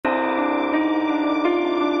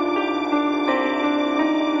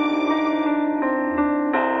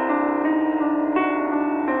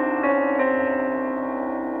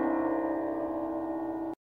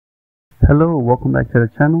Hello, welcome back to the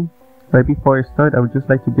channel. Right before I start, I would just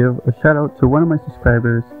like to give a shout out to one of my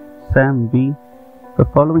subscribers, Sam V. The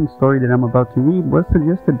following story that I'm about to read was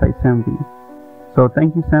suggested by Sam V. So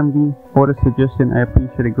thank you, Sam V, for the suggestion. I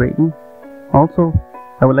appreciate it greatly. Also,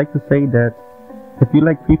 I would like to say that if you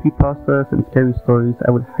like creepypastas and scary stories,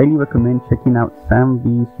 I would highly recommend checking out Sam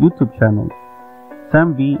V's YouTube channel.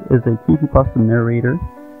 Sam V is a creepypasta narrator,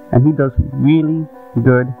 and he does really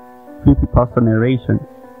good creepypasta narration.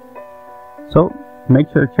 So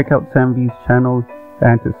make sure to check out Sam V's channel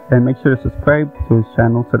and make sure to subscribe to his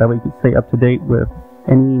channel so that way you can stay up to date with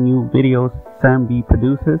any new videos Sam V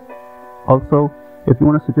produces. Also, if you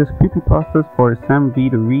want to suggest creepypastas for Sam V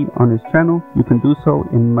to read on his channel, you can do so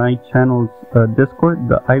in my channel's Discord,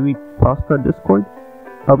 the I Read Pasta Discord.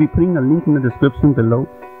 I'll be putting a link in the description below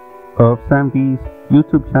of Sam V's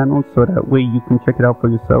YouTube channel so that way you can check it out for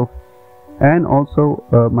yourself. And also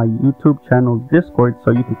my YouTube channel Discord so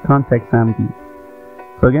you can contact Sam V.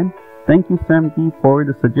 So again, thank you Sam V for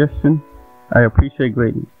the suggestion. I appreciate it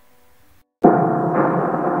greatly.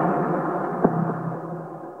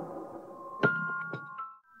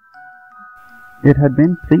 It had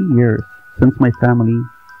been 3 years since my family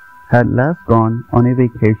had last gone on a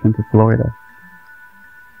vacation to Florida.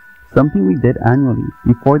 Something we did annually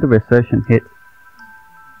before the recession hit.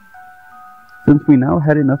 Since we now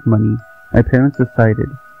had enough money, my parents decided,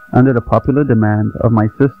 under the popular demand of my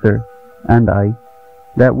sister and I,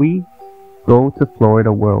 that we go to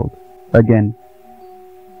Florida World again.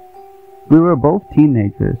 We were both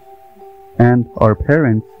teenagers, and our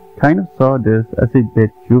parents kind of saw this as a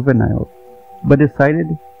bit juvenile, but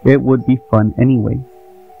decided it would be fun anyway.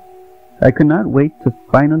 I could not wait to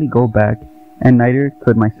finally go back, and neither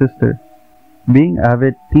could my sister. Being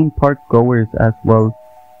avid theme park goers as well,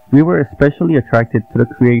 we were especially attracted to the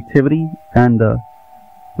creativity and the,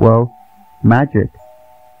 well, magic,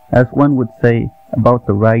 as one would say, about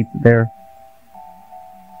the rides there.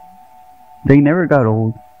 They never got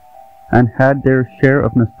old and had their share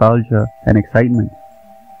of nostalgia and excitement.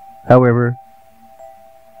 However,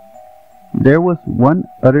 there was one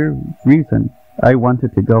other reason I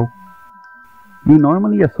wanted to go. You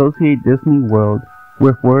normally associate Disney World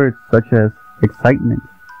with words such as excitement,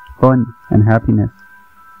 fun, and happiness.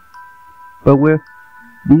 But with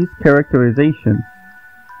these characterizations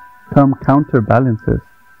come counterbalances.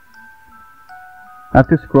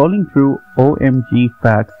 After scrolling through OMG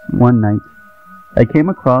Facts one night, I came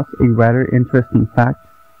across a rather interesting fact.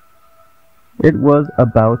 It was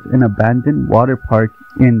about an abandoned water park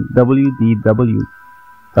in WDW,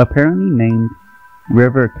 apparently named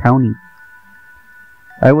River County.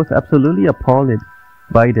 I was absolutely appalled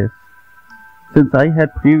by this, since I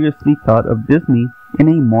had previously thought of Disney in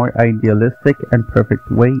a more idealistic and perfect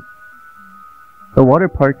way. The water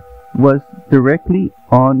park was directly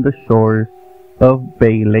on the shores of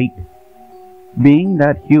Bay Lake, being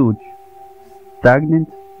that huge, stagnant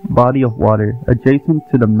body of water adjacent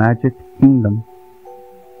to the Magic Kingdom.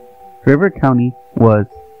 River County was,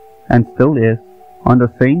 and still is, on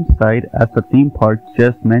the same side as the theme park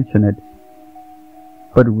just mentioned,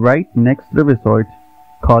 but right next to the resort.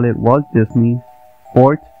 Call it Walt Disney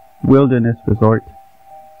Fort Wilderness Resort.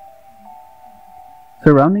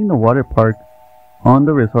 Surrounding the water park on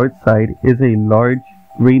the resort side is a large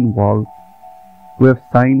green wall with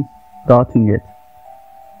signs dotting it.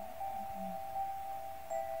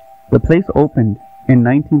 The place opened in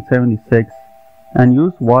 1976 and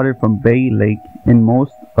used water from Bay Lake in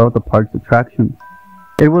most of the park's attractions.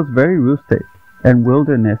 It was very rustic and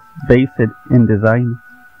wilderness-based in design,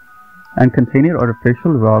 and contained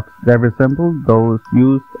artificial rocks that resembled those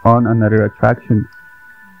used on another attraction,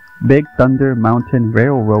 Big Thunder Mountain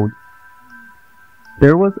Railroad.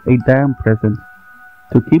 There was a dam present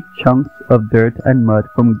to keep chunks of dirt and mud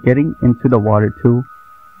from getting into the water too,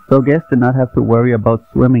 so guests did not have to worry about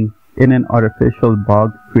swimming in an artificial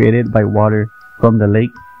bog created by water from the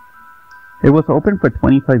lake. It was open for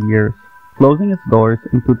 25 years, closing its doors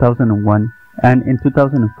in 2001, and in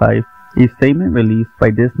 2005, a statement released by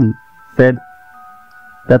Disney said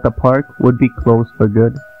that the park would be closed for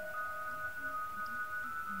good.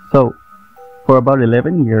 So, for about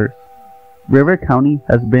 11 years, River County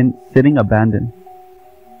has been sitting abandoned.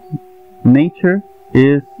 Nature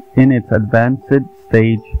is in its advanced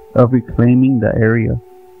stage of reclaiming the area,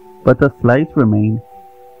 but the slides remain,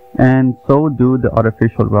 and so do the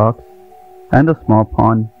artificial rocks and the small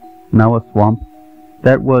pond, now a swamp,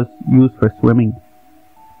 that was used for swimming.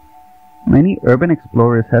 Many urban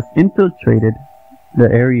explorers have infiltrated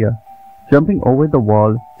the area, jumping over the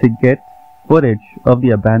wall to get footage of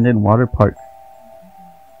the abandoned water park.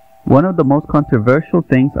 One of the most controversial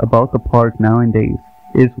things about the park nowadays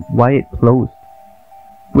is why it closed,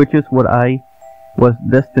 which is what I was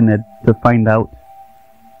destined to find out.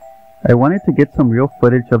 I wanted to get some real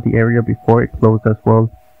footage of the area before it closed as well,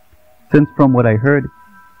 since from what I heard,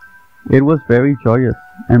 it was very joyous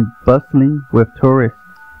and bustling with tourists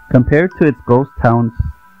compared to its ghost town's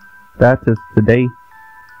status today.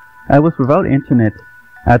 I was without internet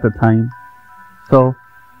at the time, so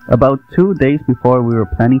about 2 days before we were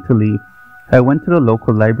planning to leave, I went to the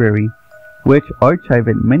local library, which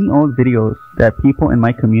archived many old videos that people in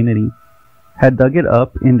my community had dug it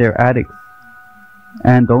up in their attics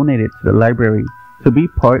and donated to the library to be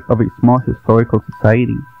part of a small historical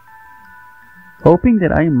society. Hoping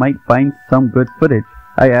that I might find some good footage,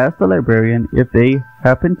 I asked the librarian if they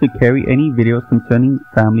happened to carry any videos concerning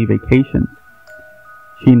family vacations.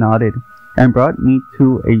 She nodded and brought me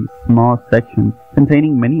to a small section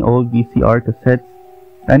containing many old VCR cassettes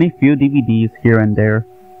and a few DVDs here and there.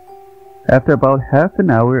 After about half an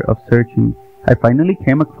hour of searching, I finally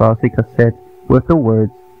came across a cassette with the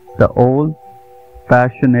words, "The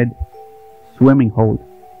Old-Fashioned Swimming Hole,"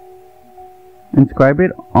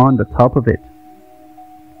 inscribed on the top of it.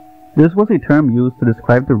 This was a term used to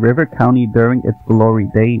describe the river county during its glory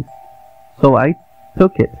days, so I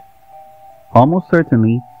took it, almost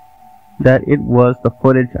certainly that it was the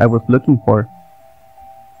footage I was looking for.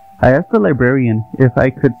 I asked the librarian if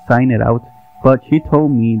I could sign it out, but she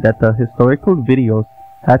told me that the historical videos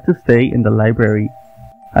had to stay in the library.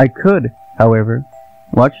 I could, however,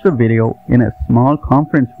 watch the video in a small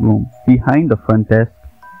conference room behind the front desk.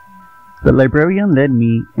 The librarian led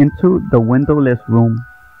me into the windowless room,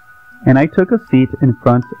 and I took a seat in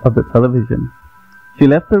front of the television. She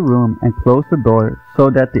left the room and closed the door so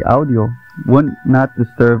that the audio would not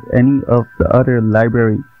disturb any of the other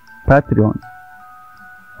library patrons.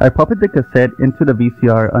 I popped the cassette into the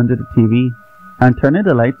VCR under the TV and turned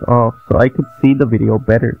the lights off so I could see the video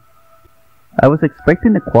better. I was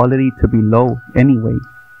expecting the quality to be low anyway.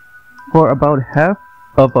 For about half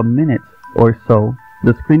of a minute or so,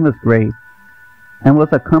 the screen was gray and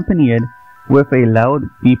was accompanied with a loud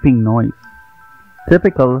beeping noise,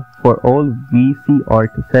 typical for old VCR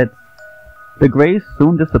cassettes. The grays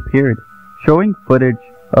soon disappeared, showing footage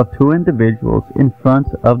of two individuals in front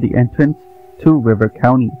of the entrance to River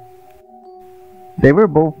County. They were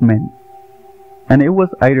both men, and it was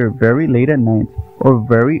either very late at night or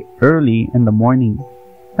very early in the morning,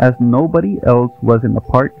 as nobody else was in the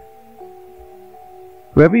park.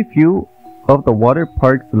 Very few of the water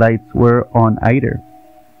park's lights were on either.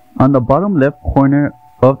 On the bottom left corner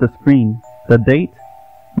of the screen, the date,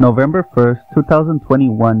 November 1st,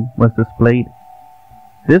 2021, was displayed.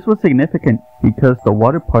 This was significant because the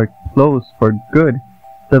water park closed for good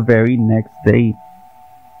the very next day,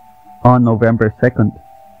 on November 2nd.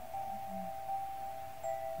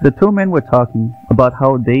 The two men were talking about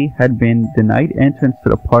how they had been denied entrance to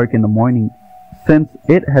the park in the morning since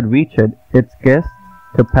it had reached its guest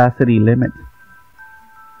capacity limit.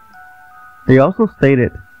 They also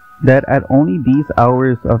stated that at only these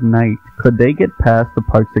hours of night could they get past the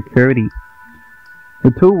park security.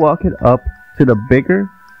 The two walked up to the bigger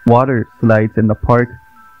water slides in the park,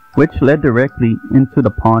 which led directly into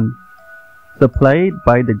the pond, supplied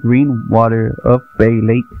by the green water of Bay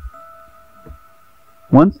Lake.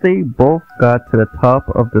 Once they both got to the top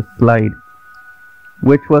of the slide,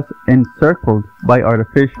 which was encircled by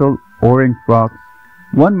artificial orange rocks,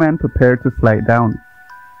 one man prepared to slide down.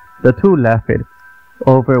 The two laughed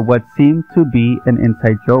over what seemed to be an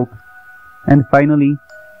inside joke, and finally,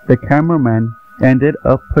 the cameraman ended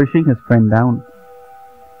up pushing his friend down.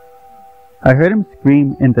 I heard him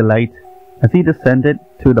scream in delight as he descended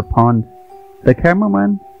to the pond. The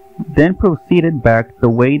cameraman then proceeded back the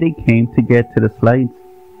way they came to get to the slides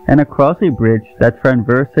and across a bridge that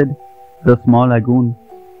traversed the small lagoon.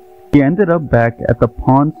 He ended up back at the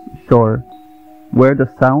pond's shore where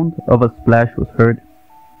the sound of a splash was heard.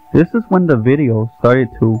 This is when the video started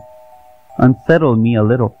to unsettle me a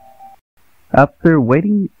little. After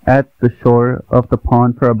waiting at the shore of the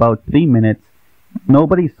pond for about 3 minutes,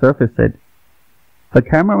 nobody surfaced. The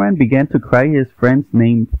cameraman began to cry his friend's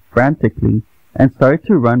name frantically and started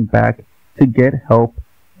to run back to get help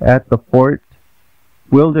at the Fort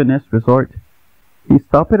Wilderness Resort. He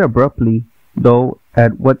stopped abruptly, though,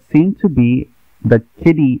 at what seemed to be the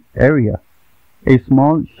kiddie area, a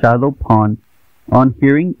small shallow pond, on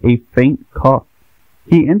hearing a faint cough.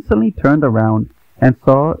 He instantly turned around and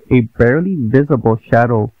saw a barely visible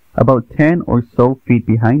shadow about 10 or so feet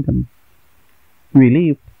behind him.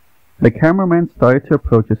 Relieved, the cameraman started to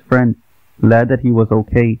approach his friend, glad that he was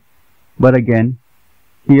okay, but again,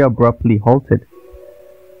 he abruptly halted.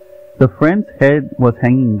 The friend's head was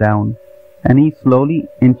hanging down, and he slowly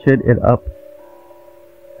inched it up.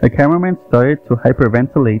 The cameraman started to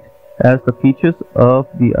hyperventilate as the features of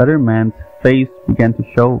the other man's face began to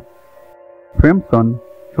show. Crimson,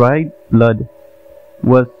 dried blood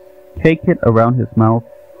was caked around his mouth,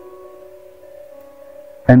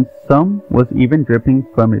 and some was even dripping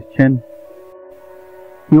from his chin.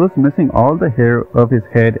 He was missing all the hair of his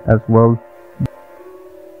head as well.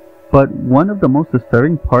 But one of the most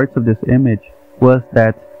disturbing parts of this image was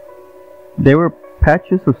that there were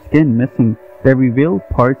patches of skin missing that revealed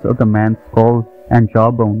parts of the man's skull and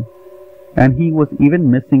jawbone, and he was even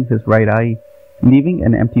missing his right eye, leaving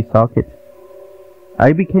an empty socket.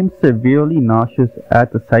 I became severely nauseous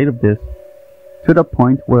at the sight of this, to the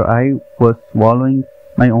point where I was swallowing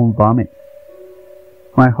my own vomit.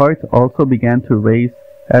 My heart also began to race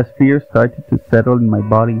as fear started to settle in my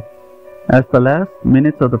body. As the last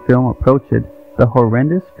minutes of the film approached, the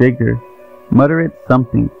horrendous figure muttered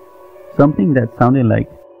something that sounded like,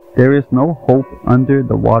 "There is no hope under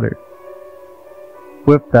the water."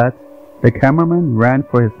 With that, the cameraman ran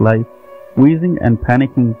for his life, wheezing and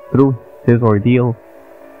panicking through his ordeal.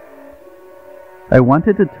 I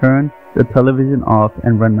wanted to turn the television off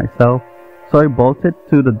and run myself, so I bolted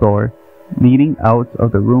to the door leading out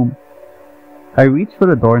of the room. I reached for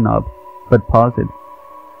the doorknob, but paused.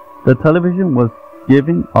 The television was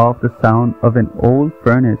giving off the sound of an old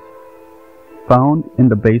furnace found in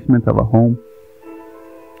the basement of a home,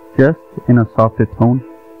 just in a softer tone.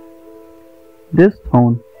 This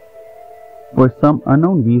tone, for some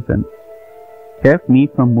unknown reason, kept me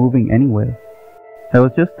from moving anywhere. I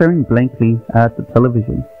was just staring blankly at the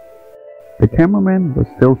television. The cameraman was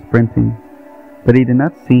still sprinting, but he did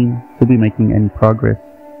not seem to be making any progress.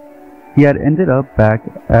 He had ended up back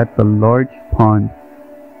at the large pond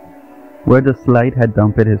where the slide had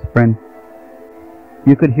dumped his friend.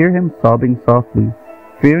 You could hear him sobbing softly,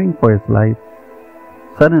 fearing for his life.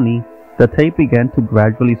 Suddenly, the tape began to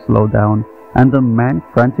gradually slow down, and the man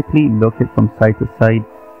frantically looked from side to side.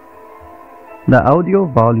 The audio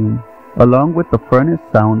volume, along with the furnace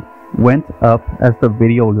sound, went up as the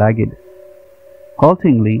video lagged.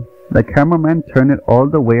 Haltingly, the cameraman turned it all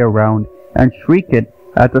the way around and shrieked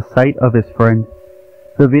at the sight of his friend.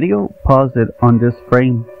 The video paused on this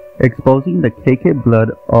frame, exposing the caked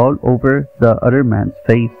blood all over the other man's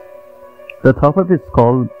face. The top of his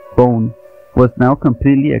skull bone was now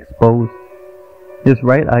completely exposed, his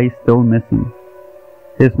right eye still missing.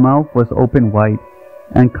 His mouth was open wide,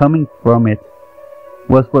 and coming from it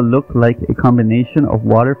was what looked like a combination of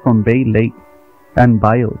water from Bay Lake and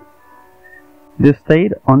bile. This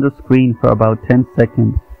stayed on the screen for about 10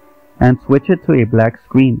 seconds and switched to a black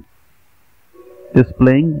screen,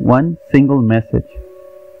 displaying one single message: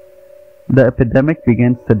 "The epidemic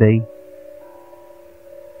begins today."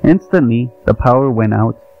 Instantly, the power went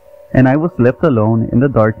out, and I was left alone in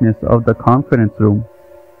the darkness of the conference room.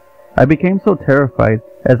 I became so terrified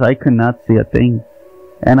as I could not see a thing,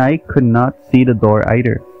 and I could not see the door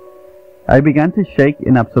either. I began to shake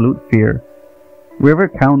in absolute fear. River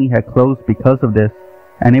County had closed because of this,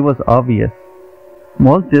 and it was obvious.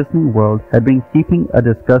 Walt Disney World had been keeping a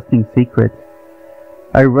disgusting secret.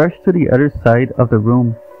 I rushed to the other side of the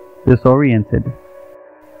room, disoriented.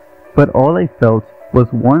 But all I felt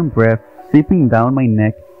was warm breath seeping down my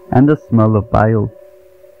neck and the smell of bile.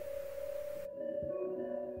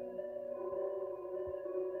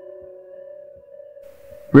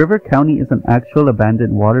 River County is an actual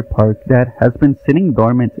abandoned water park that has been sitting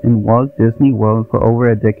dormant in Walt Disney World for over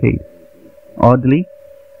a decade. Oddly,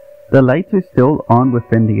 the lights are still on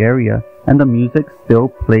within the area, and the music still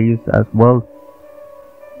plays as well.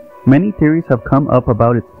 Many theories have come up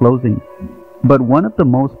about its closing, but one of the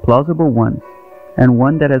most plausible ones, and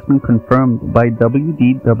one that has been confirmed by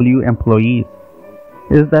WDW employees,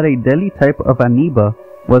 is that a deadly type of amoeba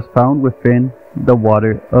was found within the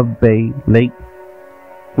water of Bay Lake,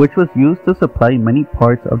 which was used to supply many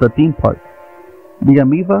parts of the theme park. The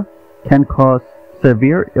amoeba can cause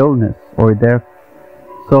severe illness or death,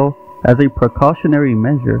 so as a precautionary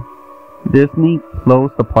measure, Disney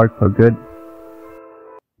closed the park for good.